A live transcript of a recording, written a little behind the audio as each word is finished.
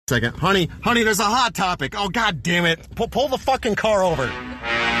Second. Honey, there's a hot topic. Oh, god damn it. Pull the fucking car over.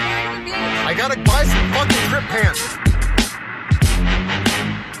 I gotta buy some fucking grip pants.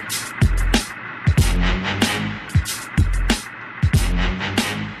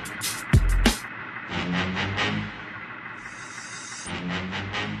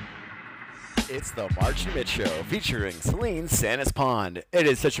 It's the March and Mitch Show featuring Celine Santa's Pond. It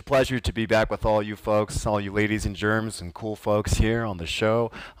is such a pleasure to be back with all you folks, all you ladies and germs and cool folks here on the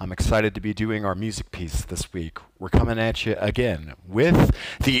show. I'm excited to be doing our music piece this week. We're coming at you again with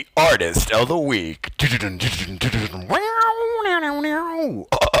the Artist of the Week.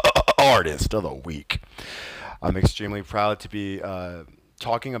 Artist of the Week. I'm extremely proud to be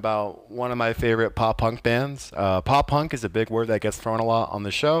talking about one of my favorite pop-punk bands. Pop-punk is a big word that gets thrown a lot on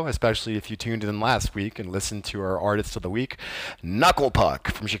the show, especially if you tuned in last week and listened to our Artist of the Week,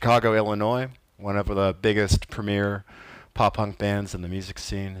 Knucklepuck from Chicago, Illinois, one of the biggest premier pop-punk bands in the music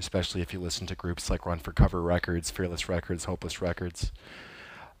scene, especially if you listen to groups like Run for Cover Records, Fearless Records, Hopeless Records.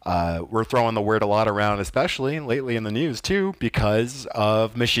 We're throwing the word a lot around, especially lately in the news, too, because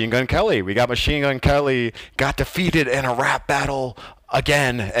of Machine Gun Kelly. We got Machine Gun Kelly got defeated in a rap battle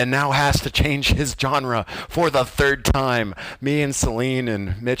again, and now has to change his genre for the third time. Me and Celine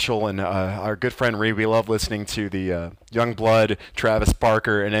and Mitchell and our good friend Ree, we love listening to the Youngblood, Travis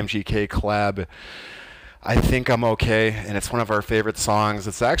Barker, and MGK collab, I Think I'm Okay, and it's one of our favorite songs.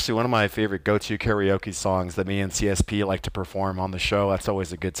 It's actually one of my favorite go-to karaoke songs that me and CSP like to perform on the show. That's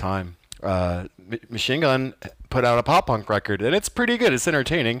always a good time. Machine Gun put out a pop-punk record, and it's pretty good. It's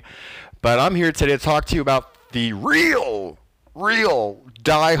entertaining. But I'm here today to talk to you about the real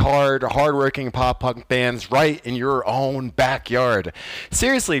die-hard, hard-working pop-punk bands right in your own backyard.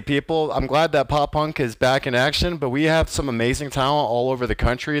 Seriously, people, I'm glad that pop-punk is back in action, but we have some amazing talent all over the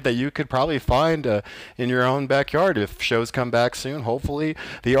country that you could probably find in your own backyard if shows come back soon, hopefully.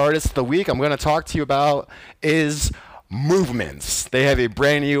 The Artist of the Week I'm going to talk to you about is Movements. They have a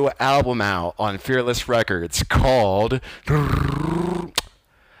brand new album out on Fearless Records called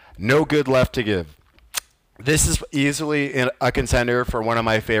No Good Left to Give. This is easily a contender for one of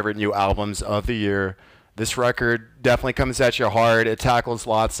my favorite new albums of the year. This record definitely comes at you hard. It tackles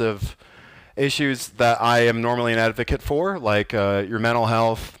lots of issues that I am normally an advocate for, like your mental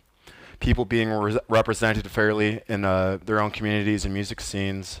health, people being represented fairly in their own communities and music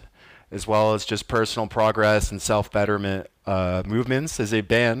scenes, as well as just personal progress and self-betterment. Movements is a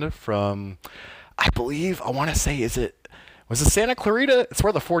band from, I want to say, was it Santa Clarita? It's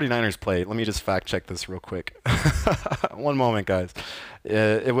where the 49ers played. Let me just fact check this real quick. One moment, guys.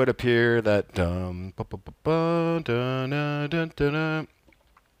 It would appear that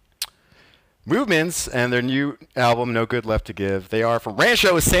Movements and their new album, No Good Left to Give. They are from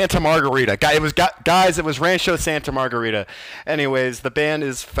Rancho Santa Margarita. It was Rancho Santa Margarita. Anyways, the band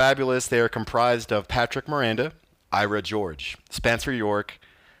is fabulous. They are comprised of Patrick Miranda, Ira George, Spencer York,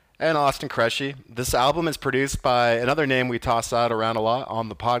 and Austin Cresci. This album is produced by another name we toss out around a lot on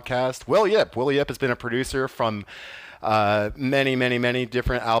the podcast, Will Yip. Will Yip has been a producer from many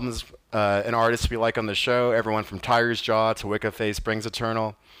different albums and artists we like on the show, everyone from Tiger's Jaw to Wicca Face Brings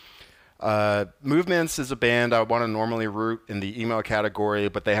Eternal. Movements is a band I want to normally root in the emo category,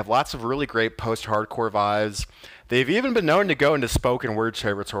 but they have lots of really great post-hardcore vibes. They've even been known to go into spoken word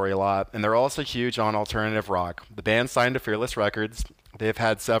territory a lot, and they're also huge on alternative rock. The band signed to Fearless Records. They've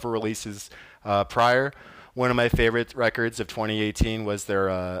had several releases prior. One of my favorite records of 2018 was their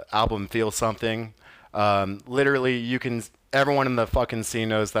album Feel Something. Literally, everyone in the fucking scene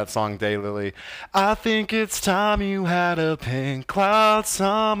knows that song, Daylily. I think it's time you had a pink cloud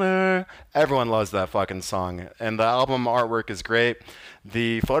summer. Everyone loves that fucking song. And the album artwork is great.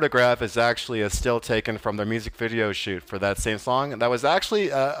 The photograph is actually a still taken from their music video shoot for that same song. And that was actually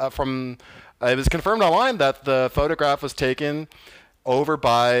it was confirmed online that the photograph was taken over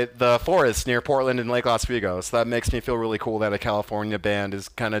by the forest near Portland and Lake Oswego. So that makes me feel really cool that a California band is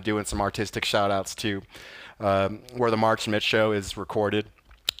kind of doing some artistic shout-outs to where the March and Mitch Show is recorded.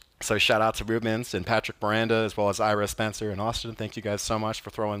 So shout out to Movements and Patrick Miranda, as well as Ira, Spencer, and Austin. Thank you guys so much for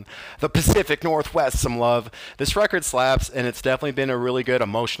throwing the Pacific Northwest some love. This record slaps, and it's definitely been a really good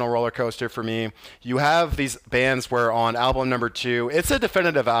emotional roller coaster for me. You have these bands where on album number 2, it's a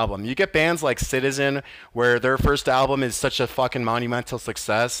definitive album. You get bands like Citizen, where their first album is such a fucking monumental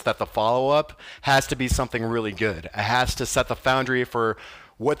success that the follow-up has to be something really good. It has to set the boundary for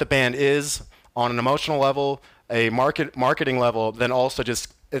what the band is on an emotional level, a marketing level, then also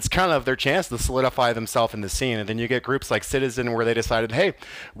just it's kind of their chance to solidify themselves in the scene. And then you get groups like Citizen where they decided, hey,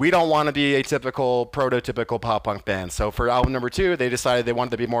 we don't want to be a typical, prototypical pop punk band. So for album number 2, they decided they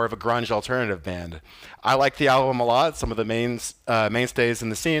wanted to be more of a grunge alternative band. I like the album a lot. Some of the mainstays in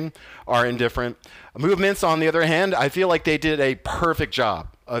the scene are indifferent. Movements, on the other hand, I feel like they did a perfect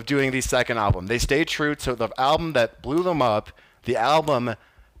job of doing the second album. They stayed true to the album that blew them up, the album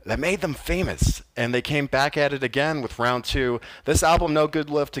that made them famous, and they came back at it again with round 2. This album, No Good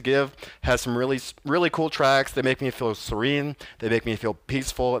Left to Give, has some really cool tracks. They make me feel serene. They make me feel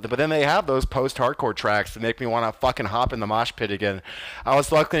peaceful. But then they have those post-hardcore tracks that make me want to fucking hop in the mosh pit again. I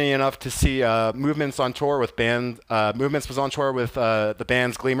was lucky enough to see Movements on tour with Movements was on tour with the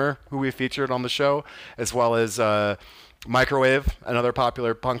band's Gleamer, who we featured on the show, as well as Microwave, another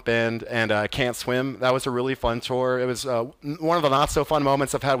popular punk band, and Can't Swim. That was a really fun tour. It was one of the not so fun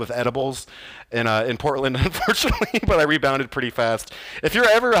moments I've had with edibles in Portland, unfortunately, but I rebounded pretty fast. If you're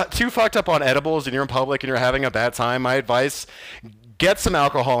ever too fucked up on edibles and you're in public and you're having a bad time, my advice, get some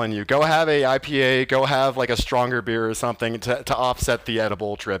alcohol in you. Go have a IPA, go have like a stronger beer or something to offset the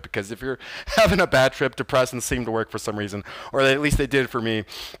edible trip, because if you're having a bad trip, depressants seem to work for some reason, or at least they did for me.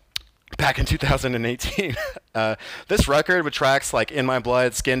 Back in 2018, this record with tracks like In My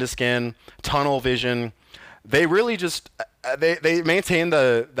Blood, Skin to Skin, Tunnel Vision, they really just they maintain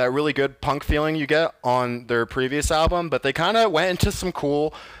that really good punk feeling you get on their previous album, but they kind of went into some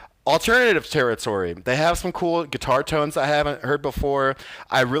cool alternative territory. They have some cool guitar tones I haven't heard before.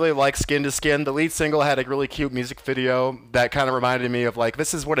 I really like Skin to Skin. The lead single had a really cute music video that kind of reminded me of like,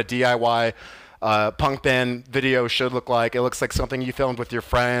 this is what a DIY punk band video should look like. It looks like something you filmed with your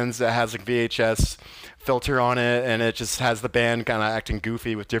friends. It has a VHS filter on it, and it just has the band kind of acting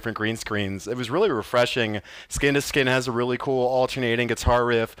goofy with different green screens. It was really refreshing. Skin to Skin has a really cool alternating guitar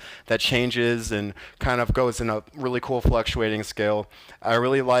riff that changes and kind of goes in a really cool fluctuating scale. I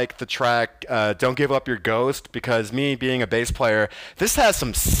really like the track Don't Give Up Your Ghost, because me being a bass player, this has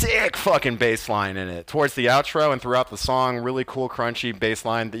some sick fucking bass line in it. Towards the outro and throughout the song, really cool crunchy bass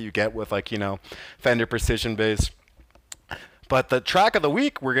line that you get with like, Fender Precision bass. But the track of the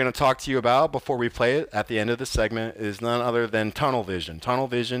week we're going to talk to you about before we play it at the end of the segment is none other than Tunnel Vision. Tunnel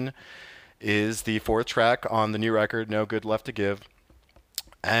Vision is the 4th track on the new record, No Good Left to Give.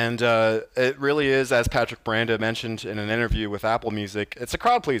 And it really is, as Patrick Miranda mentioned in an interview with Apple Music, it's a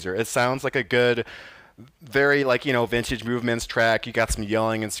crowd pleaser. It sounds like a good, very vintage Movements track. You got some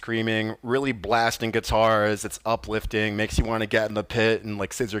yelling and screaming, really blasting guitars. It's uplifting, makes you want to get in the pit and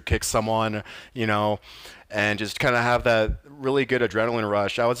like scissor kick someone, and just kind of have that really good adrenaline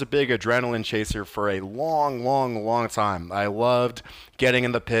rush. I was a big adrenaline chaser for a long time. I loved getting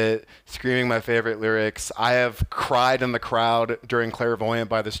in the pit, screaming my favorite lyrics. I have cried in the crowd during Clairvoyant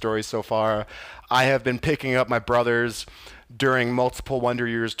by the Story so far. I have been picking up my brothers during multiple Wonder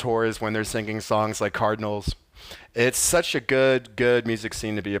Years tours when they're singing songs like Cardinals. It's such a good music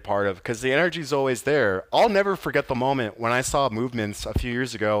scene to be a part of because the energy's always there. I'll never forget the moment when I saw Movements a few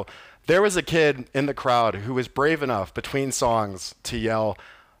years ago. There was a kid in the crowd who was brave enough between songs to yell,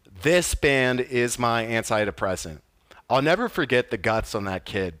 "This band is my antidepressant." I'll never forget the guts on that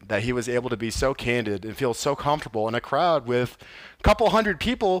kid, that he was able to be so candid and feel so comfortable in a crowd with a couple hundred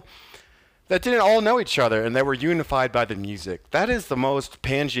people that didn't all know each other and they were unified by the music. That is the most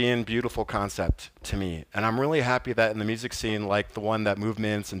Pangean, beautiful concept to me. And I'm really happy that in the music scene, like the one that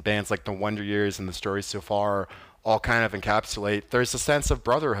Movements and bands like the Wonder Years and the Story So Far all kind of encapsulate, there's a sense of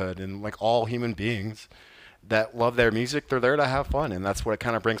brotherhood and like all human beings that love their music, they're there to have fun. And that's what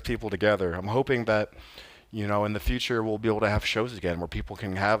kind of brings people together. I'm hoping that, in the future we'll be able to have shows again where people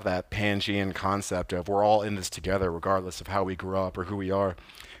can have that Pangean concept of we're all in this together regardless of how we grew up or who we are.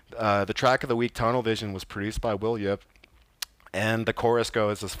 The track of the week, Tunnel Vision, was produced by Will Yip, and the chorus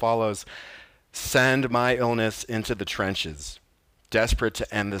goes as follows: "Send my illness into the trenches, desperate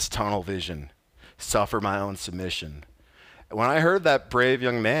to end this tunnel vision, suffer my own submission." When I heard that brave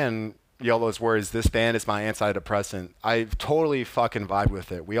young man yell those words, "This band is my antidepressant," I totally fucking vibed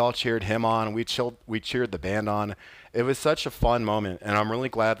with it. We all cheered him on. We cheered the band on. It was such a fun moment, and I'm really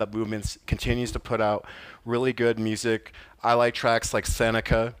glad that Movements continues to put out really good music. I like tracks like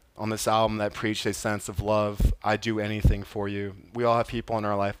Seneca on this album that preach a sense of love. I do anything for you. We all have people in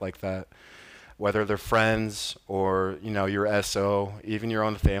our life like that, whether they're friends or, your SO, even your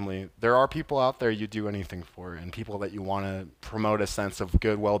own family. There are people out there you do anything for, and people that you want to promote a sense of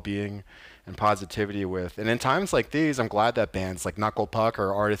good well-being and positivity with. And in times like these, I'm glad that bands like Knuckle Puck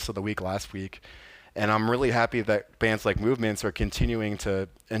or Artists of the Week last week And I'm really happy that bands like Movements are continuing to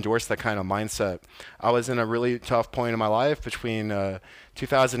endorse that kind of mindset. I was in a really tough point in my life between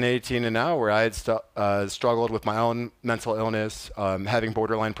 2018 and now, where I had struggled with my own mental illness, having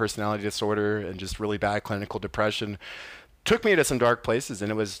borderline personality disorder, and just really bad clinical depression. Took me to some dark places,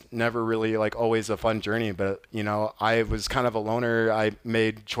 and it was never really like always a fun journey. But you know, I was kind of a loner. I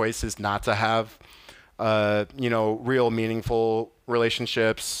made choices not to have real meaningful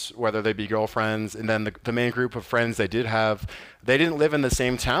relationships, whether they be girlfriends. And then the main group of friends I did have, they didn't live in the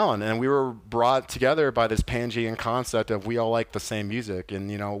same town, and we were brought together by this Pangean concept of we all like the same music. And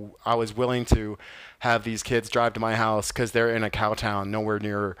you know, I was willing to have these kids drive to my house because they're in a cow town nowhere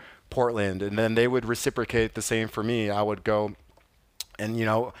near Portland, and then they would reciprocate the same for me. I would go and, you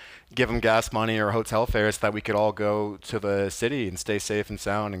know, give them gas money or hotel fares so that we could all go to the city and stay safe and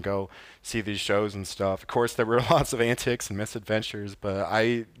sound and go see these shows and stuff. Of course, there were lots of antics and misadventures, but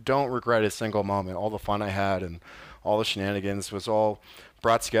I don't regret a single moment. All the fun I had and all the shenanigans was all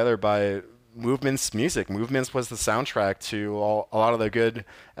brought together by Movements music. Movements was the soundtrack to a lot of the good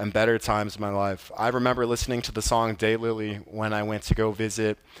and better times in my life. I remember listening to the song Daylily when I went to go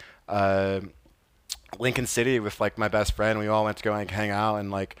visit Lincoln City with like my best friend. We all went to go like hang out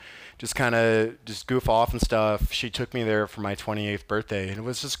and like just kind of just goof off and stuff. She took me there for my 28th birthday, and it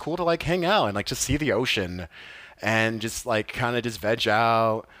was just cool to like hang out and like just see the ocean and just like kind of just veg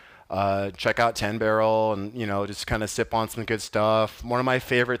out, check out 10 Barrel, and you know, just kind of sip on some good stuff. One of my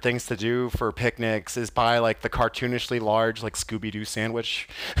favorite things to do for picnics is buy like the cartoonishly large like Scooby-Doo sandwich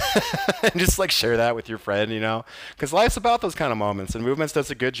and just like share that with your friend, you know, because life's about those kind of moments, and Movements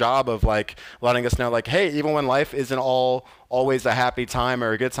does a good job of like letting us know like, hey, even when life isn't always a happy time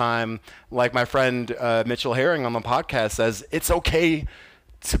or a good time, like my friend Mitchell Herring on the podcast says, it's okay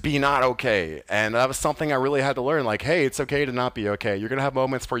to be not okay. And that was something I really had to learn. Like, hey, it's okay to not be okay. You're going to have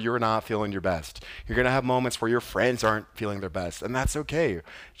moments where you're not feeling your best. You're going to have moments where your friends aren't feeling their best. And that's okay.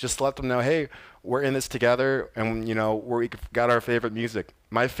 Just let them know, hey, we're in this together, and, you know, we got our favorite music.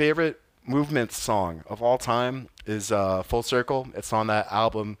 My favorite Movement song of all time is Full Circle. It's on that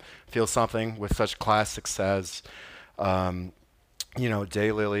album, Feel Something, with such classics as, Daylily,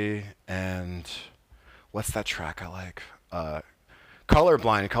 and what's that track I like?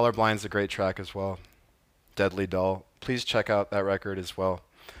 Colorblind. Colorblind's a great track as well. Deadly Dull. Please check out that record as well.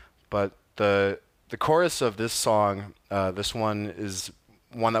 But the chorus of this song, this one is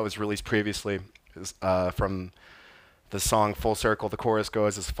one that was released previously, is from the song Full Circle. The chorus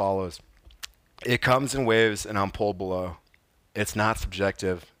goes as follows. It comes in waves and I'm pulled below. It's not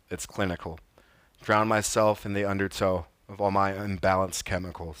subjective, it's clinical. Drown myself in the undertow of all my imbalanced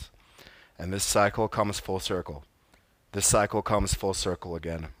chemicals. And this cycle comes full circle. This cycle comes full circle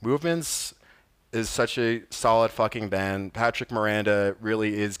again. Movements is such a solid fucking band. Patrick Miranda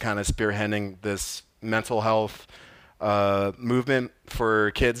really is kind of spearheading this mental health movement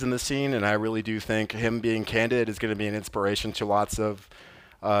for kids in the scene, and I really do think him being candid is going to be an inspiration to lots of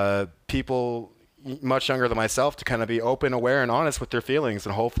people much younger than myself to kind of be open, aware, and honest with their feelings,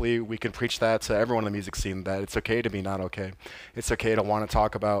 and hopefully we can preach that to everyone in the music scene, that it's okay to be not okay. It's okay to want to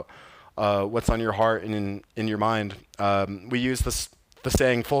talk about what's on your heart and in your mind. We use the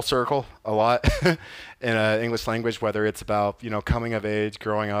saying full circle a lot in English language, whether it's about, you know, coming of age,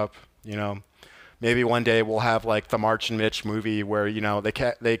 growing up, you know. Maybe one day we'll have like the March and Mitch movie where, you know, they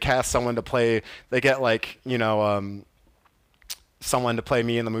cast someone to play, they get like, you know, someone to play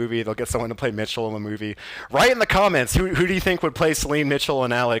me in the movie. They'll get someone to play Mitchell in the movie. Write in the comments, who do you think would play Celine, Mitchell,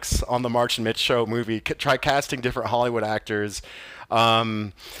 and Alex on the March and Mitch show movie? Try casting different Hollywood actors.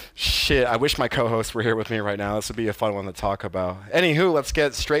 Shit, I wish my co-hosts were here with me right now. This would be a fun one to talk about. Anywho, let's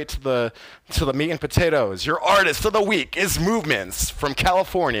get straight to the meat and potatoes. Your artist of the week is Movements from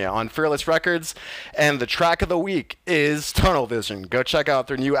California on Fearless Records, and the track of the week is Tunnel Vision. Go check out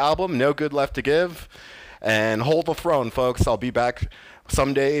their new album, No Good Left to Give, and hold the throne, folks. I'll be back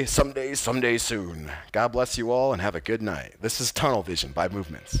someday soon. God bless you all, and have a good night. This is Tunnel Vision by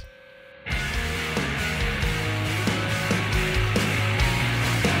Movements.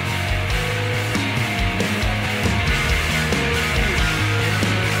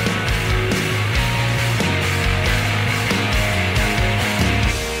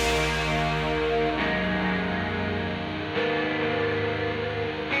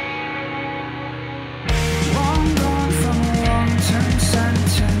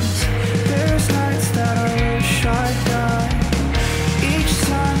 There's nights that I wish I'd die. Each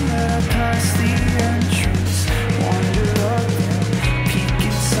time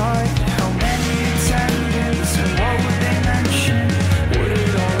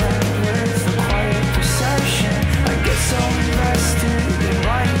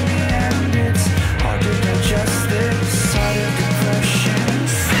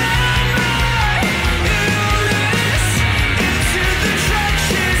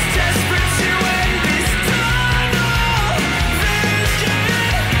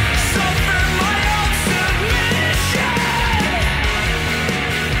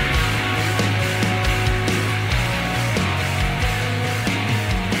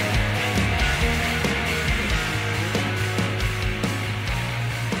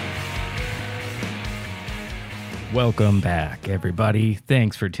Welcome back, everybody.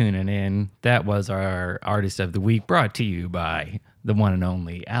 Thanks for tuning in. That was our Artist of the Week, brought to you by the one and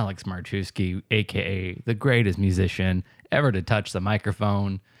only Alex Marchuski, a.k.a. the greatest musician ever to touch the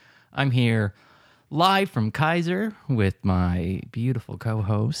microphone. I'm here live from Kaiser with my beautiful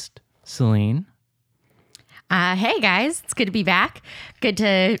co-host, Celine. Hey guys, it's good to be back. Good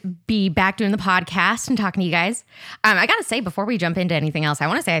to be back doing the podcast and talking to you guys. I gotta say, before we jump into anything else, I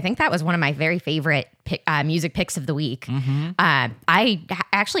want to say I think that was one of my very favorite music picks of the week. I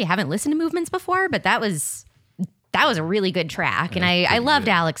actually haven't listened to Movements before, but that was a really good track, and I loved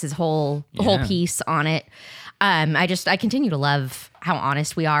Alex's whole piece on it. I continue to love how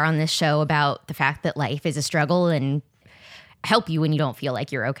honest we are on this show about the fact that life is a struggle and help you when you don't feel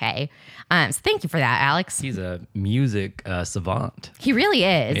like you're okay. So thank you for that, Alex. He's a music savant. He really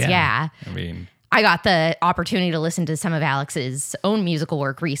is, yeah. I mean, I got the opportunity to listen to some of Alex's own musical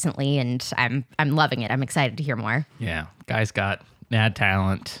work recently, and I'm loving it. I'm excited to hear more. yeah, guy's got mad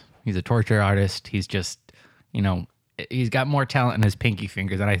talent. He's a torture artist. He's just, he's got more talent in his pinky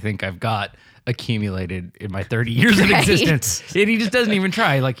fingers than I think I've got accumulated in my 30 years of Right. existence. And he just doesn't even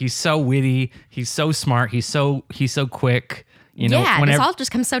try. Like, he's so witty. He's so smart. He's so quick. This all just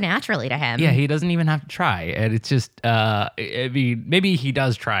comes so naturally to him. Yeah, he doesn't even have to try. And it's just, maybe he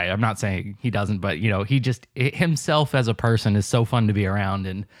does try. I'm not saying he doesn't, but, he just, himself as a person is so fun to be around.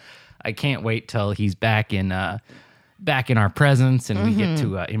 And I can't wait till he's back in our presence and we get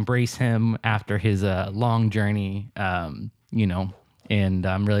to embrace him after his long journey, and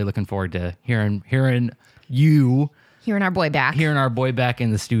I'm really looking forward to hearing you. Hearing our boy back. Hearing our boy back in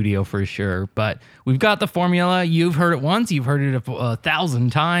the studio for sure. But we've got the formula. You've heard it once. You've heard it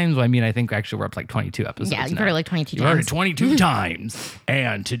 1,000 times. I mean, I think actually we're up to like 22 episodes. Yeah, you've now. heard it like 22 You've heard times. it 22 times.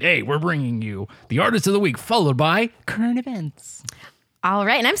 And today we're bringing you the Artist of the Week, followed by current events. All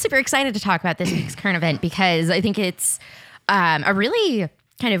right, and I'm super excited to talk about this week's current event because I think it's a really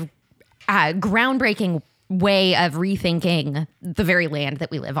kind of groundbreaking way of rethinking the very land that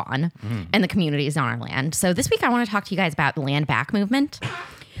we live on and the communities on our land. So this week I want to talk to you guys about the Land Back movement,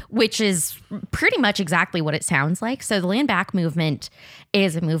 which is pretty much exactly what it sounds like. So the Land Back movement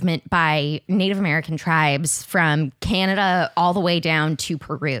is a movement by Native American tribes from Canada all the way down to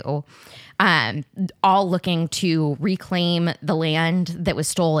Peru, all looking to reclaim the land that was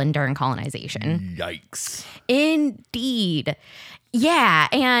stolen during colonization. Yikes. Indeed. Yeah.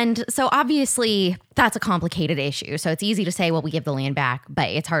 And so obviously that's a complicated issue. So it's easy to say, well, we give the land back, but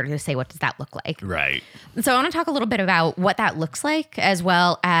it's harder to say, what does that look like? Right. So I want to talk a little bit about what that looks like as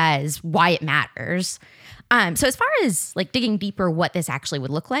well as why it matters. So as far as like digging deeper, what this actually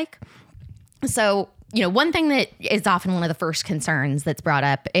would look like. So, one thing that is often one of the first concerns that's brought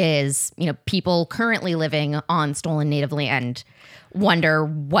up is, people currently living on stolen native land wonder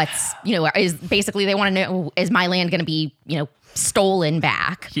what's, is basically they want to know, is my land going to be, stolen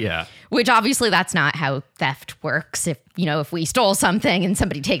back? Yeah. Which obviously that's not how theft works. If we stole something and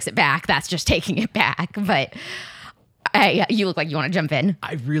somebody takes it back, that's just taking it back. But you look like you want to jump in.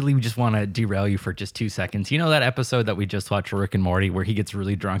 I really just want to derail you for just 2 seconds. You know that episode that we just watched, Rick and Morty, where he gets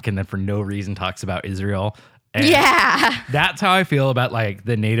really drunk and then for no reason talks about Israel? And yeah. That's how I feel about like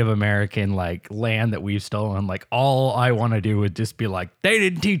the Native American like land that we've stolen. Like all I want to do would just be like, they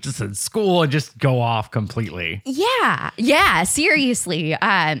didn't teach us in school, and just go off completely. Yeah, seriously.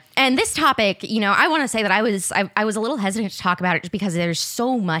 And this topic, I want to say that I was a little hesitant to talk about it just because there's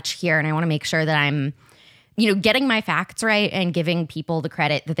so much here, and I want to make sure that I'm, getting my facts right and giving people the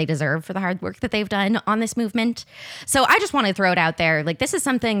credit that they deserve for the hard work that they've done on this movement. So I just want to throw it out there. Like, this is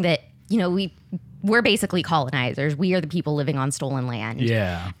something that, we're basically colonizers. We are the people living on stolen land.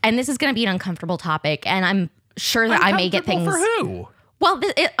 Yeah. And this is going to be an uncomfortable topic. And I'm sure that I may get things. For who? Well,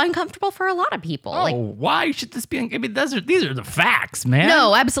 uncomfortable for a lot of people. Oh, why should this be? I mean, these are the facts, man.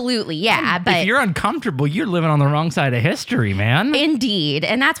 No, absolutely. Yeah. But if you're uncomfortable, you're living on the wrong side of history, man. Indeed.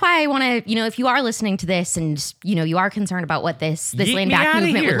 And that's why I want to, if you are listening to this and, you are concerned about what this land back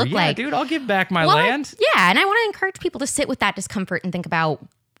movement would look like. Dude, I'll give back my land. Yeah. And I want to encourage people to sit with that discomfort and think about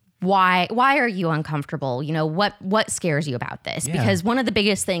why are you uncomfortable? What scares you about this? Yeah. Because one of the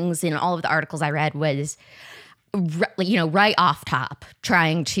biggest things in all of the articles I read was, right off top,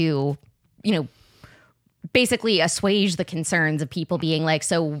 trying to, basically assuage the concerns of people being like,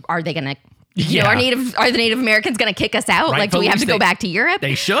 so are they going to, are the Native Americans going to kick us out? Like, do we have to go back to Europe?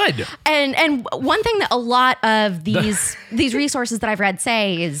 They should. And one thing that a lot of these resources that I've read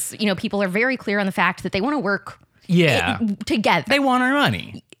say is, people are very clear on the fact that they want to work together. They want our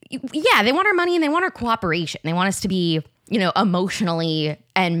money. Yeah, they want our money and they want our cooperation. They want us to be emotionally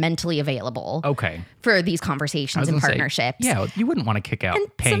and mentally available. Okay. For these conversations and partnerships. Yeah, you wouldn't want to kick out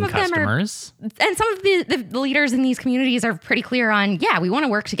paying customers. And some of the leaders in these communities are pretty clear on, we want to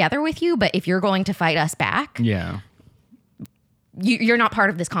work together with you, but if you're going to fight us back, you're not part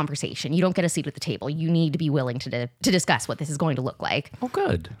of this conversation. You don't get a seat at the table. You need to be willing to discuss what this is going to look like. Oh,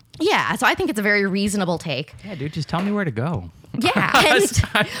 good. Yeah, so I think it's a very reasonable take. Yeah, dude, just tell me where to go. Yeah.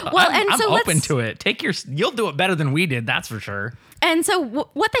 I'm open to it. You'll do it better than we did, that's for sure. And so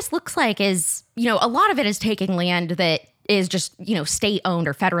what this looks like is, a lot of it is taking land that is just, state owned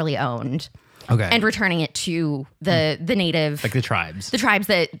or federally owned. Okay. And returning it to the native. Like the tribes. The tribes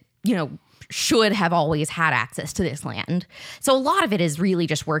that, should have always had access to this land. So a lot of it is really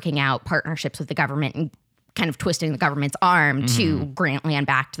just working out partnerships with the government and kind of twisting the government's arm to grant land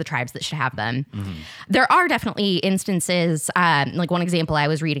back to the tribes that should have them. There are definitely instances, like one example I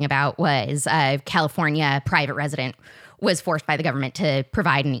was reading about was a California private resident was forced by the government to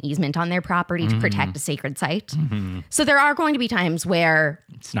provide an easement on their property to protect a sacred site. So there are going to be times where...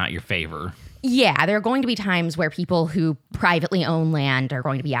 It's not your favor. Yeah, there are going to be times where people who privately own land are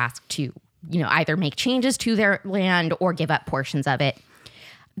going to be asked to, either make changes to their land or give up portions of it.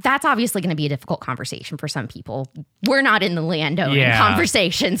 That's obviously going to be a difficult conversation for some people. We're not in the landowning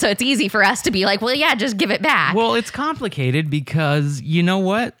conversation, so it's easy for us to be like, well, yeah, just give it back. Well, it's complicated because you know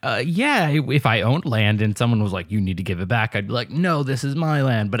what? If I owned land and someone was like, you need to give it back, I'd be like, no, this is my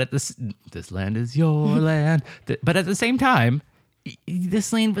land. But this land is your land. But at the same time,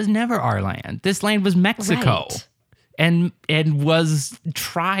 this land was never our land. This land was Mexico. Right. And was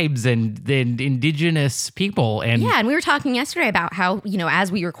tribes and indigenous people. And yeah, and we were talking yesterday about how,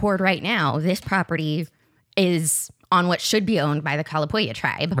 as we record right now, this property is on what should be owned by the Kalapuya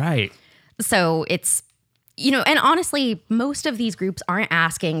tribe. Right. So it's, and honestly, most of these groups aren't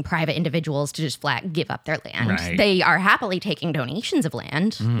asking private individuals to just flat give up their land. Right. They are happily taking donations of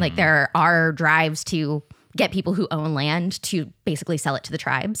land. Like there are drives to get people who own land to basically sell it to the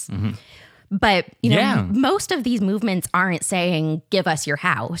tribes. But, most of these movements aren't saying, give us your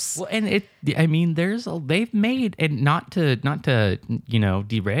house. Well, and they've made, and not to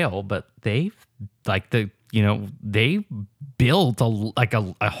derail, but they built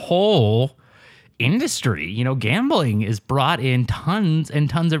a whole industry. Gambling is brought in tons and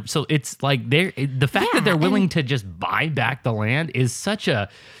tons of, so it's like the fact that they're willing to just buy back the land is such a,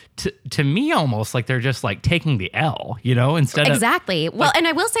 to me, almost like they're just like taking the L, instead of... Exactly. Well, and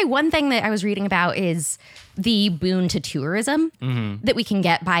I will say one thing that I was reading about is the boon to tourism that we can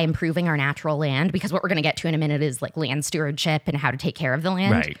get by improving our natural land, because what we're going to get to in a minute is like land stewardship and how to take care of the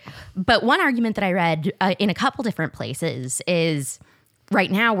land. Right. But one argument that I read in a couple different places is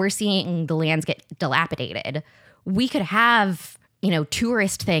right now we're seeing the lands get dilapidated. We could have,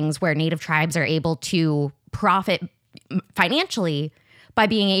 tourist things where native tribes are able to profit financially by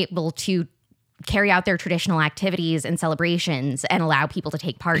being able to carry out their traditional activities and celebrations and allow people to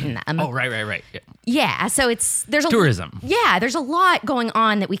take part in them. Oh, right. Yeah, so there's tourism. There's a lot going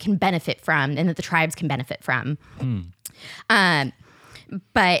on that we can benefit from and that the tribes can benefit from.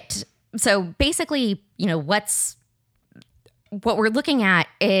 But so basically, what we're looking at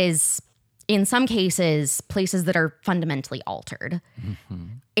is, in some cases, places that are fundamentally altered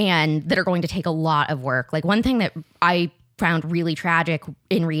and that are going to take a lot of work. Like one thing that I found really tragic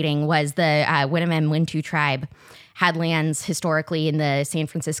in reading was the Winnemem Wintu tribe had lands historically in the San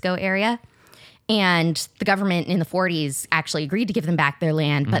Francisco area. And the government in the 40s actually agreed to give them back their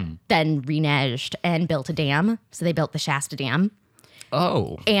land, but then reneged and built a dam. So they built the Shasta Dam.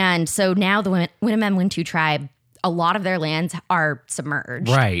 Oh. And so now the Winnemem Wintu tribe, a lot of their lands are submerged.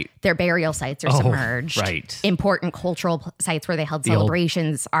 Right. Their burial sites are submerged. Right. Important cultural sites where they held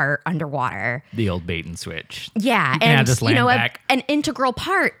celebrations are underwater. The old bait and switch. Yeah. You can have this land back. An integral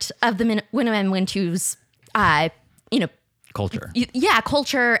part of the Winnemem Wintu's, culture.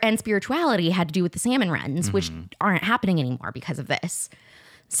 Culture and spirituality had to do with the salmon runs, which aren't happening anymore because of this.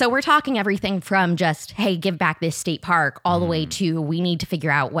 So we're talking everything from just, hey, give back this state park, all the way to we need to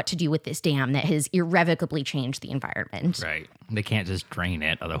figure out what to do with this dam that has irrevocably changed the environment. Right. They can't just drain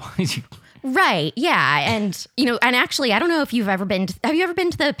it, otherwise you... Right. Yeah. And, and actually, I don't know if you've ever been have you ever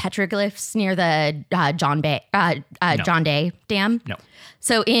been to the petroglyphs near the John Day Dam? No.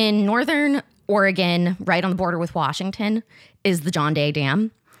 So in northern Oregon, right on the border with Washington, is the John Day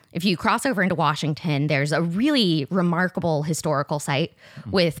Dam. If you cross over into Washington, there's a really remarkable historical site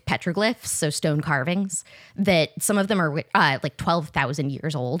with petroglyphs, so stone carvings, that some of them are like 12,000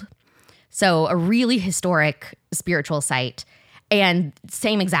 years old. So a really historic spiritual site. And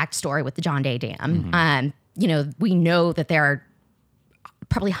same exact story with the John Day Dam. We know that there are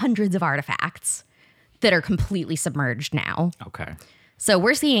probably hundreds of artifacts that are completely submerged now. Okay. So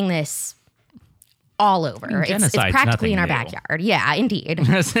we're seeing this all over. It's genocide's practically in our nothing new. backyard. Yeah, indeed.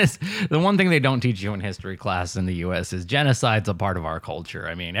 The one thing they don't teach you in history class in the U.S. is genocide's a part of our culture.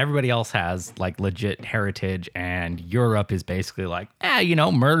 I mean, everybody else has like legit heritage, and Europe is basically like,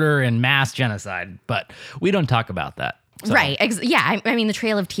 murder and mass genocide. But we don't talk about that. So- Right. I mean, the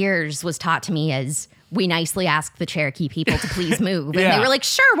Trail of Tears was taught to me as we nicely asked the Cherokee people to please move. And Yeah. they were like,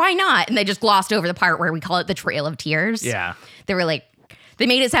 sure, why not? And they just glossed over the part where we call it the Trail of Tears. Yeah. They were like, they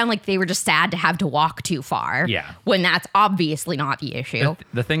made it sound like they were just sad to have to walk too far. Yeah. When that's obviously not the issue.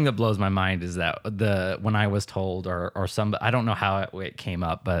 The thing that blows my mind is that when I was told or some, I don't know how it came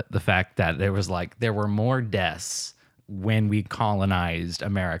up, but the fact that there were more deaths when we colonized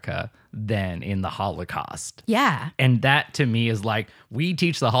America than in the Holocaust. Yeah. And that to me is like, we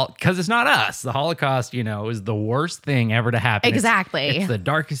teach because it's not us. The Holocaust, is the worst thing ever to happen. Exactly. It's the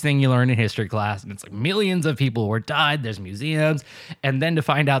darkest thing you learn in history class. And it's like millions of people were died. There's museums. And then to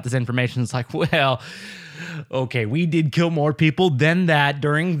find out this information, it's like, well, okay, we did kill more people than that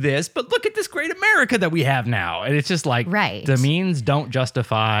during this, but look at this great America that we have now. And it's just like, Right. the means don't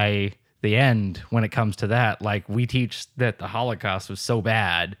justify the end when it comes to that. Like, we teach that the Holocaust was so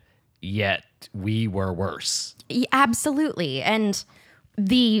bad, yet we were worse. Absolutely. And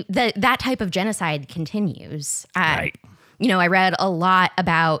that type of genocide continues. Right. I read a lot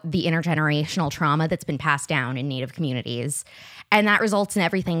about the intergenerational trauma that's been passed down in Native communities. And that results in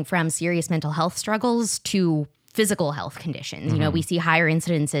everything from serious mental health struggles to physical health conditions. We see higher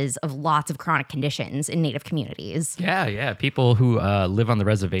incidences of lots of chronic conditions in Native communities. Yeah. People who live on the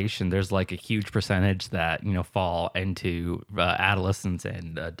reservation, there's like a huge percentage that, fall into adolescents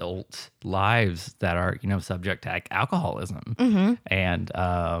and adult lives that are, subject to alcoholism. And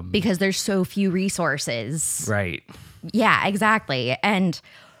Because there's so few resources. right. Yeah, exactly. And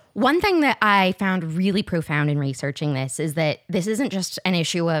one thing that I found really profound in researching this is that this isn't just an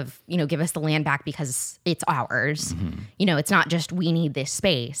issue of, give us the land back because it's ours. It's not just we need this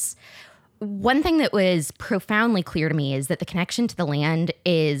space. One thing that was profoundly clear to me is that the connection to the land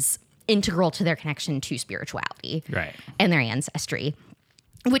is integral to their connection to spirituality Right. and their ancestry.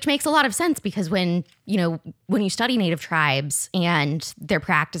 Which makes a lot of sense because when you study Native tribes and their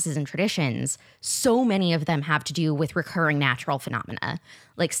practices and traditions, so many of them have to do with recurring natural phenomena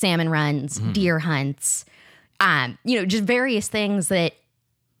like salmon runs, deer hunts, just various things that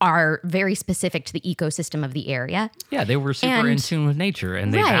are very specific to the ecosystem of the area. Yeah, they were super And- in tune with nature,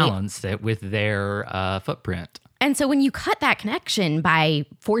 and they Right. balanced it with their footprint. And so when you cut that connection by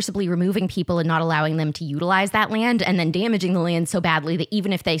forcibly removing people and not allowing them to utilize that land and then damaging the land so badly that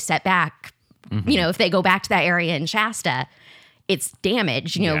even if they set back, if they go back to that area in Shasta, it's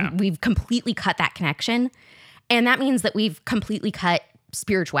damaged. Yeah. We've completely cut that connection. And that means that we've completely cut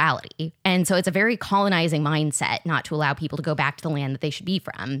spirituality. And so it's a very colonizing mindset not to allow people to go back to the land that they should be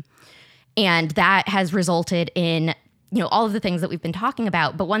from. And that has resulted in, all of the things that we've been talking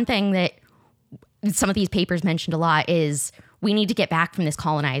about. But one thing that some of these papers mentioned a lot is we need to get back from this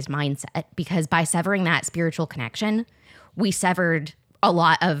colonized mindset because by severing that spiritual connection, we severed a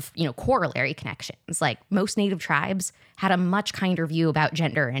lot of, corollary connections. Like most Native tribes had a much kinder view about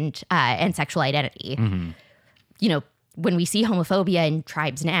gender and sexual identity. When we see homophobia in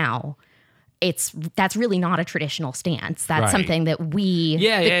tribes now, that's really not a traditional stance. That's Right. something that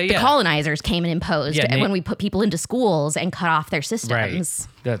the colonizers came and imposed when we put people into schools and cut off their systems. Right.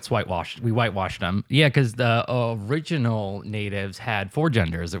 That's whitewashed. We whitewashed them. Yeah, because the original natives had 4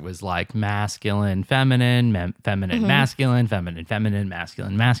 genders. It was like masculine, feminine, feminine, masculine, feminine, feminine,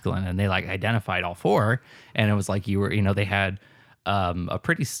 masculine, masculine. And they like identified all 4. And it was like they had a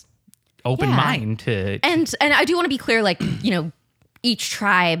pretty open Yeah. mind to. And I do want to be clear, like, each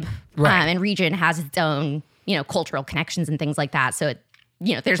tribe Right. and region has its own, cultural connections and things like that. So,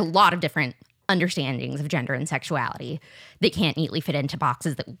 there's a lot of different understandings of gender and sexuality. They can't neatly fit into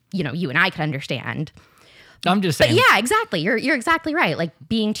boxes that, you and I could understand. I'm just But saying. yeah, exactly. You're exactly right. Like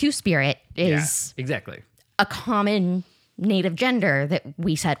being two-spirit is exactly. a common Native gender that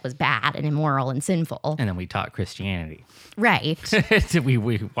we said was bad and immoral and sinful. And then we taught Christianity. Right. we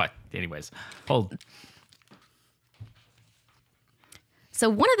what? Anyways, hold. So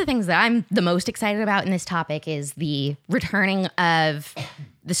one of the things that I'm the most excited about in this topic is the returning of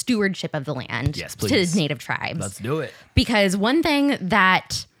the stewardship of the land Yes, to please. Native tribes. Let's do it. Because one thing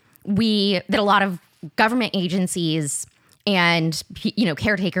that a lot of government agencies and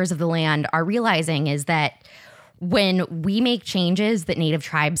caretakers of the land are realizing is that when we make changes that Native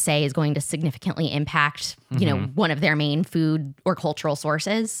tribes say is going to significantly impact, one of their main food or cultural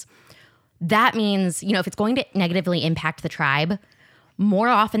sources, that means, if it's going to negatively impact the tribe, more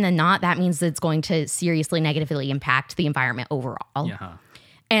often than not, that means that it's going to seriously negatively impact the environment overall. Yeah.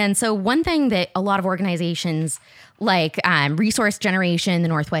 And so one thing that a lot of organizations like Resource Generation, the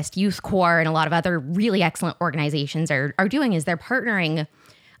Northwest Youth Corps, and a lot of other really excellent organizations are doing is they're partnering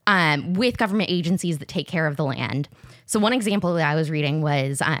with government agencies that take care of the land. So one example that I was reading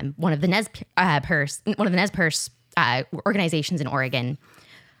was one of the Nez Perce organizations in Oregon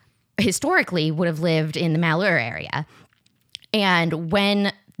historically would have lived in the Malheur area. And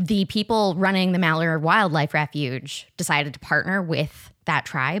when the people running the Malheur Wildlife Refuge decided to partner with that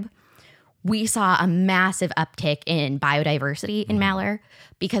tribe, we saw a massive uptick in biodiversity in Malheur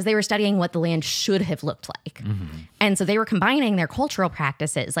because they were studying what the land should have looked like. And so they were combining their cultural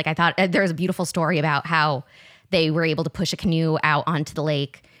practices. Like I thought there was a beautiful story about how they were able to push a canoe out onto the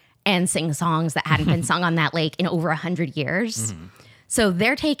lake and sing songs that hadn't been sung on that lake in over 100 years. So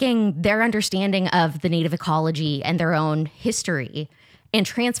they're taking their understanding of the native ecology and their own history and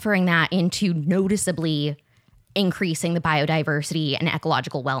transferring that into noticeably increasing the biodiversity and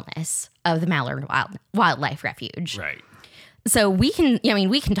ecological wellness of the Malheur Wildlife Refuge. Right. So we can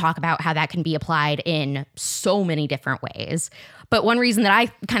talk about how that can be applied in so many different ways. But one reason that I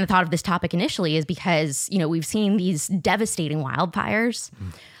kind of thought of this topic initially is because, we've seen these devastating wildfires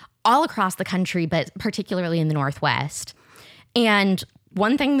all across the country, but particularly in the Northwest. And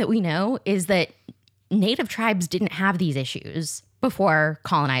one thing that we know is that Native tribes didn't have these issues before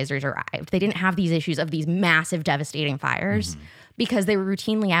colonizers arrived. They didn't have these issues of these massive, devastating fires because they were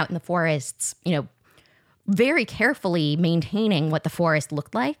routinely out in the forests, very carefully maintaining what the forest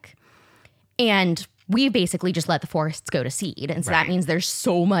looked like. And we basically just let the forests go to seed. And so that means there's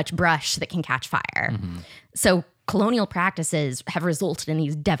so much brush that can catch fire. So colonial practices have resulted in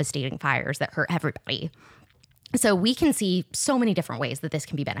these devastating fires that hurt everybody. So we can see so many different ways that this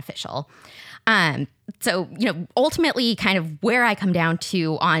can be beneficial. So, ultimately kind of where I come down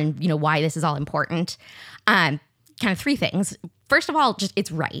to on, why this is all important, kind of three things. First of all, just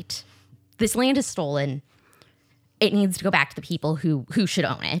it's right. This land is stolen. It needs to go back to the people who should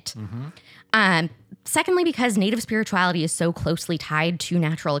own it. Secondly, because Native spirituality is so closely tied to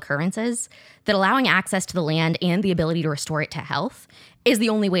natural occurrences that allowing access to the land and the ability to restore it to health is the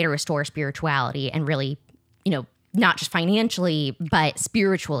only way to restore spirituality and really, not just financially, but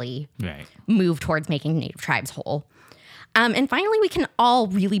spiritually move towards making Native tribes whole. And finally, we can all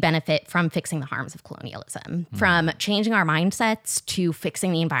really benefit from fixing the harms of colonialism, from changing our mindsets to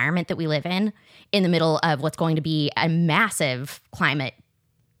fixing the environment that we live in the middle of what's going to be a massive climate,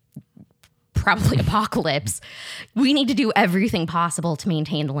 probably apocalypse. We need to do everything possible to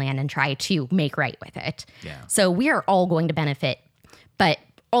maintain the land and try to make right with it. So we are all going to benefit, but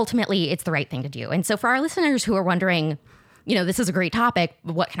ultimately it's the right thing to do. And so for our listeners who are wondering, this is a great topic,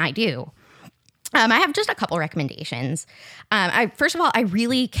 what can I do? I have just a couple recommendations. First of all, I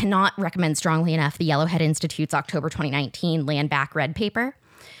really cannot recommend strongly enough the Yellowhead Institute's October 2019 Land Back Red Paper.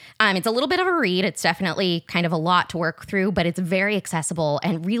 It's a little bit of a read. It's definitely kind of a lot to work through, but it's very accessible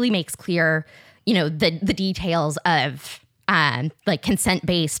and really makes clear, the details of like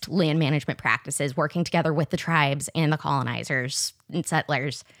consent-based land management practices, working together with the tribes and the colonizers and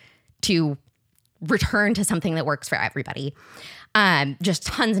settlers to return to something that works for everybody. Just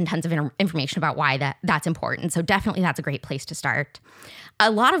tons and tons of information about why that's important. So definitely that's a great place to start. A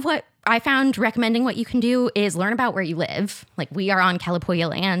lot of what I found recommending what you can do is learn about where you live. Like we are on Kalapuya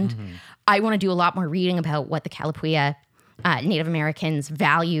land. I want to do a lot more reading about what the Kalapuya Native Americans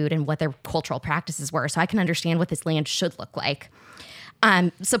valued and what their cultural practices were so I can understand what this land should look like.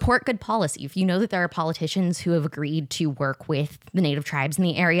 Support good policy. If you know that there are politicians who have agreed to work with the Native tribes in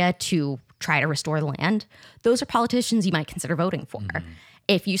the area to try to restore the land, those are politicians you might consider voting for.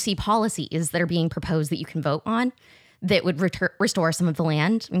 If you see policies that are being proposed that you can vote on that would restore some of the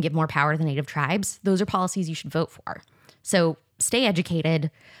land and give more power to the Native tribes, those are policies you should vote for. So stay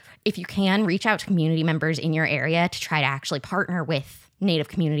educated. If you can, reach out to community members in your area to try to actually partner with Native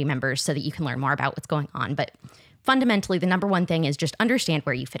community members so that you can learn more about what's going on. But fundamentally, the number one thing is just understand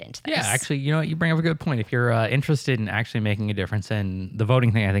where you fit into this. Yeah, actually, you bring up a good point. If you're interested in actually making a difference, and the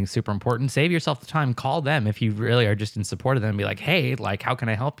voting thing I think is super important, save yourself the time, call them if you really are just in support of them. Be like, hey, like, how can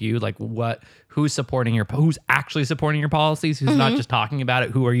I help you? Like, who's actually supporting your policies? Who's not just talking about it?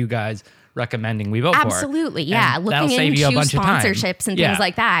 Who are you guys recommending we vote for? Absolutely, yeah. And looking into sponsorships and things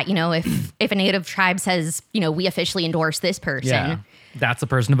like that. If a Native tribe says, we officially endorse this person, that's the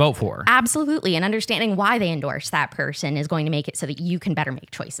person to vote for. Absolutely. And understanding why they endorse that person is going to make it so that you can better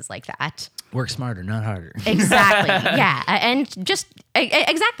make choices like that. Work smarter, not harder. Exactly. Yeah. And just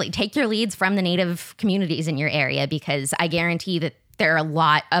exactly take your leads from the Native communities in your area, because I guarantee that there are a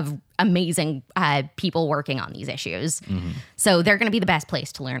lot of amazing people working on these issues. So they're going to be the best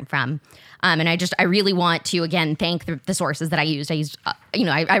place to learn from. And I really want to, again, thank the sources that I used.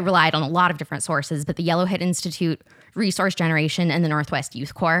 I relied on a lot of different sources, but the Yellowhead Institute, Resource Generation, and the Northwest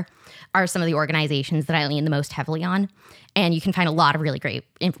Youth Corps are some of the organizations that I lean the most heavily on. And you can find a lot of really great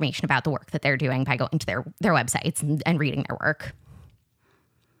information about the work that they're doing by going to their websites and reading their work.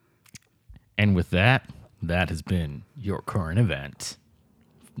 And with that has been your current event.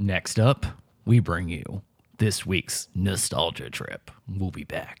 Next up, we bring you this week's nostalgia trip. We'll be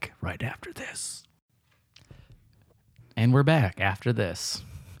back right after this. And we're back after this.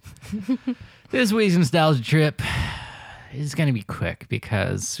 This week's nostalgia trip is going to be quick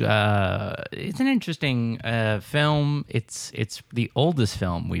because it's an interesting film. It's the oldest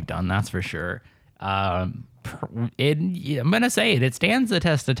film we've done, that's for sure. I'm going to say it stands the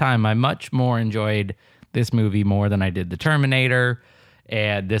test of time. I much more enjoyed this movie more than I did The Terminator.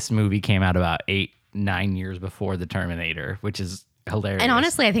 And this movie came out about 8-9 years before The Terminator, which is hilarious. And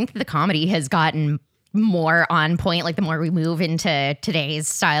honestly, I think that the comedy has gotten more on point, like the more we move into today's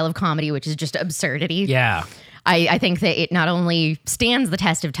style of comedy, which is just absurdity. Yeah. I think that it not only stands the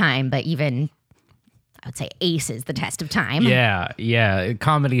test of time, but even, I would say, aces the test of time. Yeah.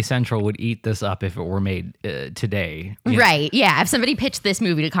 Comedy Central would eat this up if it were made today. Right. Yeah. If somebody pitched this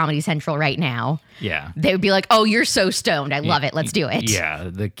movie to Comedy Central right now, they would be like, "Oh, you're so stoned. I love it. Let's do it." Yeah.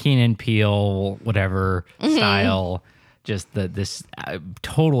 The Keenan Peele, whatever style, just this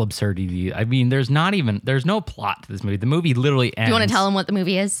total absurdity. I mean, there's no plot to this movie. The movie literally ends. Do you want to tell them what the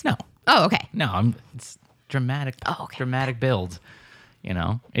movie is? No. Oh, okay. No, it's dramatic. Oh, okay. Dramatic build. You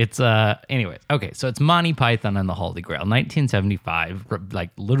know, it's anyways. Okay, so it's Monty Python and the Holy Grail, 1975. Like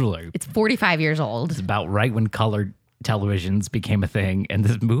literally, it's 45 years old. It's about right when colored televisions became a thing, and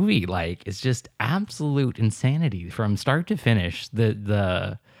this movie, like, is just absolute insanity from start to finish.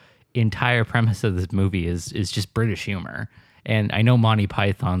 The entire premise of this movie is just British humor. And I know Monty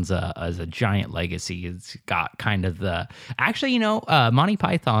Python's as a giant legacy. It's got kind of Monty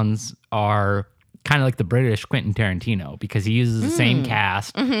Python's are kind of like the British Quentin Tarantino because he uses the same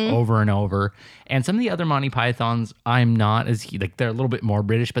cast over and over. And some of the other Monty Pythons, I'm not as like they're a little bit more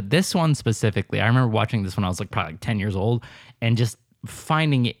British, but this one specifically, I remember watching this when I was like probably 10 years old and just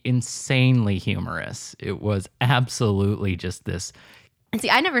finding it insanely humorous. It was absolutely just this. And see,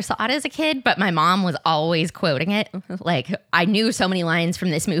 I never saw it as a kid, but my mom was always quoting it. Like, I knew so many lines from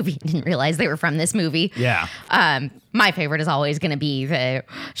this movie, didn't realize they were from this movie. Yeah. My favorite is always going to be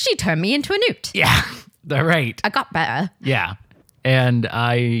she turned me into a newt. Yeah, they're right. I got better. Yeah. And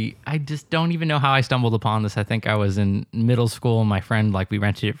I just don't even know how I stumbled upon this. I think I was in middle school and my friend, like, we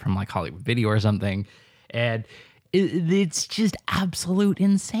rented it from like Hollywood Video or something. And it's just absolute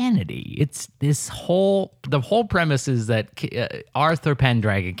insanity. It's the whole premise is that Arthur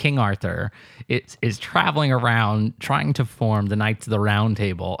Pendragon, King Arthur, is traveling around trying to form the Knights of the Round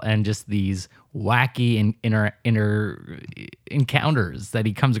Table, and just these wacky inner encounters that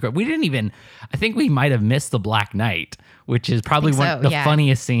he comes across. I think we might have missed the Black Knight, which is probably one of the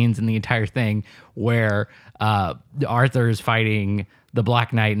funniest scenes in the entire thing, where Arthur is fighting the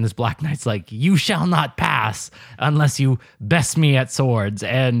Black Knight, and this Black Knight's like, "You shall not pass unless you best me at swords."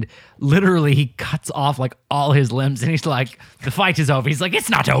 And literally he cuts off like all his limbs, and he's like, "The fight is over." He's like, "It's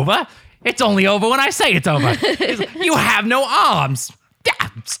not over. It's only over when I say it's over." Like, "You have no arms." "Yeah,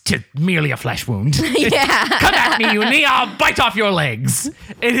 it's merely a flesh wound." Yeah. "Come at me, you knee, I'll bite off your legs."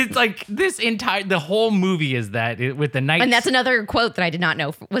 And it's like the whole movie is that with the knights. And that's another quote that I did not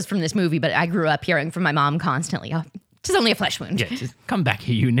know was from this movie, but I grew up hearing from my mom constantly. It's only a flesh wound. Yeah, just come back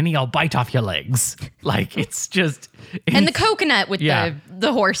here, you ninny, I'll bite off your legs. Like, it's just... And the coconut with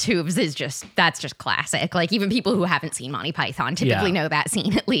the horse hooves that's just classic. Like, even people who haven't seen Monty Python typically know that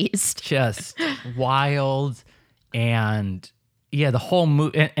scene at least. Just wild. And yeah, the whole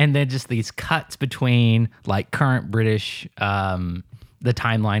movie, and then just these cuts between like current British... the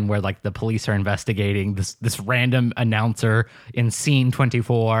timeline where like the police are investigating this random announcer in scene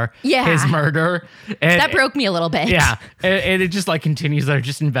 24, his murder. And that broke me a little bit. Yeah. And it just like continues. They're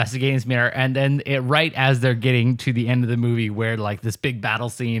just investigating his murder. And then right as they're getting to the end of the movie where like this big battle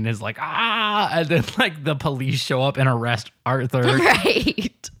scene is like, and then like the police show up and arrest Arthur.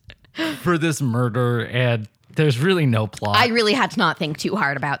 Right. For this murder. And there's really no plot. I really had to not think too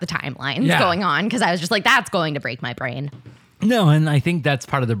hard about the timelines going on because I was just like, that's going to break my brain. No, and I think that's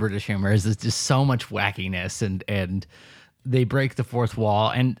part of the British humor is it's just so much wackiness and they break the fourth wall.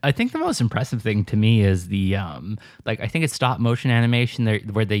 And I think the most impressive thing to me is the I think it's stop motion animation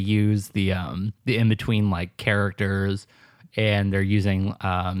where they use the in between like characters, and they're using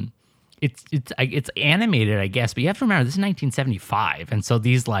it's animated, I guess, but you have to remember this is 1975, and so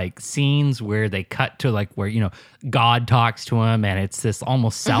these like scenes where they cut to like where God talks to him, and it's this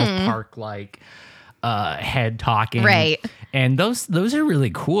almost South Park like head talking, right? And those are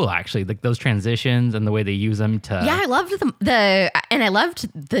really cool, actually, like those transitions and the way they use them to. Yeah, I loved and I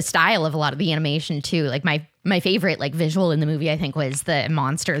loved the style of a lot of the animation too. Like my favorite like visual in the movie, I think, was the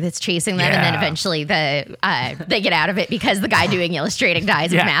monster that's chasing them, and then eventually they get out of it because the guy doing illustrating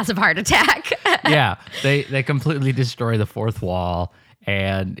dies of a massive heart attack. Yeah, they completely destroy the fourth wall,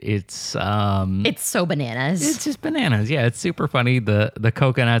 and it's so bananas. It's just bananas. Yeah, it's super funny. The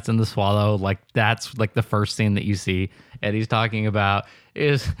coconuts and the swallow, like that's like the first scene that you see. And he's talking about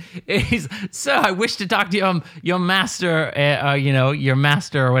so I wish to talk to your master, your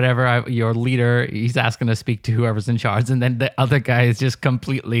master or whatever, your leader. He's asking to speak to whoever's in charge, and then the other guy is just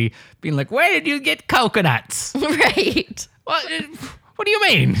completely being like, "Where did you get coconuts?" Right. What do you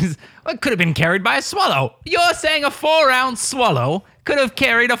mean? It could have been carried by a swallow. You're saying a 4-ounce swallow could have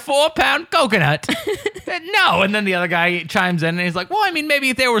carried a 4-pound coconut? No. And then the other guy chimes in and he's like, well, I mean,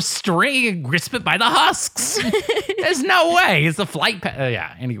 maybe if they were string, you could grasp it by the husks. There's no way. It's a flight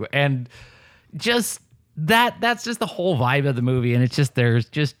yeah, anyway. And just that's just the whole vibe of the movie. And it's just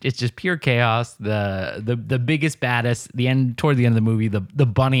pure chaos. The biggest baddest, toward the end of the movie, the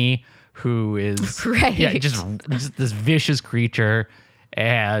bunny who is right. just this vicious creature.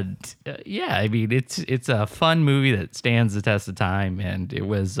 And I mean, it's a fun movie that stands the test of time, and it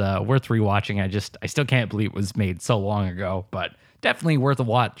was worth rewatching. I still can't believe it was made so long ago, but definitely worth a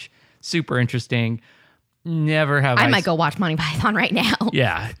watch. Super interesting. I might go watch Monty Python right now.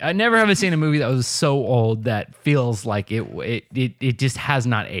 Yeah, I never have seen a movie that was so old that feels like it just has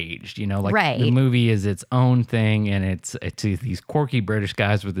not aged. Like right. The movie is its own thing, and it's these quirky British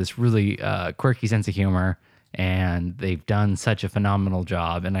guys with this really quirky sense of humor. And they've done such a phenomenal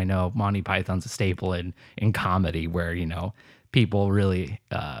job. And I know Monty Python's a staple in comedy where, people really,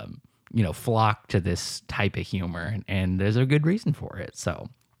 flock to this type of humor. And there's a good reason for it. So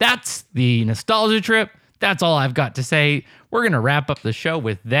that's the nostalgia trip. That's all I've got to say. We're going to wrap up the show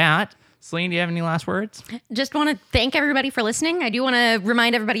with that. Celine, do you have any last words? Just want to thank everybody for listening. I do want to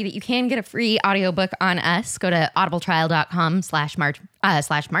remind everybody that you can get a free audiobook on us. Go to audibletrial.com/March.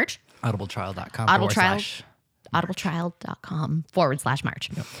 Audibletrial.com/.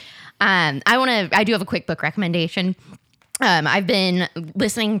 audibletrial.com/March. Yep. I do have a quick book recommendation. I've been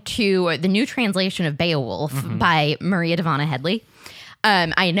listening to the new translation of Beowulf by Maria Devana Headley.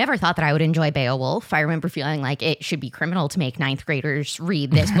 I never thought that I would enjoy Beowulf. I remember feeling like it should be criminal to make 9th graders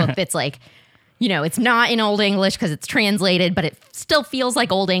read this book that's like, it's not in Old English because it's translated, but it still feels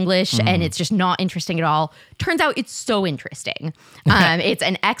like Old English and it's just not interesting at all. Turns out it's so interesting. It's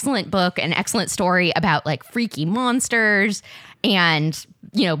an excellent book, an excellent story about like freaky monsters and,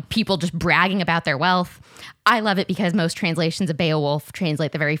 people just bragging about their wealth. I love it because most translations of Beowulf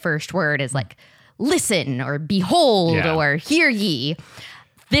translate the very first word as like, listen or behold or hear ye.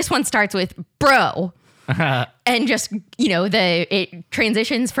 This one starts with bro. And just, it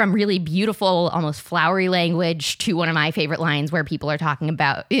transitions from really beautiful, almost flowery language to one of my favorite lines where people are talking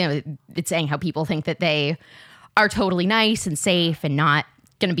about, it's saying how people think that they are totally nice and safe and not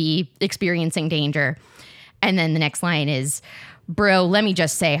going to be experiencing danger. And then the next line is, bro, let me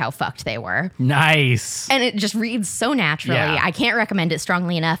just say how fucked they were. Nice. And it just reads so naturally. Yeah. I can't recommend it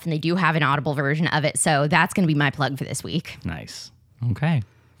strongly enough. And they do have an Audible version of it. So that's going to be my plug for this week. Nice. Okay.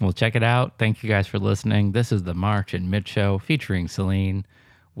 Well, check it out. Thank you guys for listening. This is the March and Mid Show featuring Celine.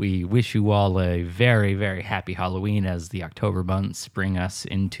 We wish you all a very, very happy Halloween as the October months bring us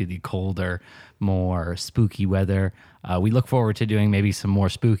into the colder, more spooky weather. We look forward to doing maybe some more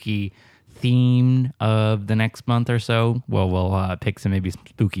spooky theme of the next month or so. Well, we'll pick some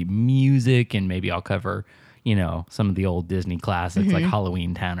spooky music, and maybe I'll cover, some of the old Disney classics like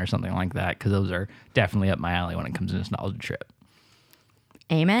Halloween Town or something like that, because those are definitely up my alley when it comes to nostalgia trip.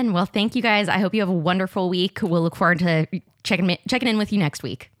 Amen. Well, thank you guys. I hope you have a wonderful week. We'll look forward to checking in with you next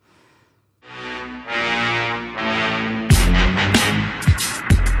week.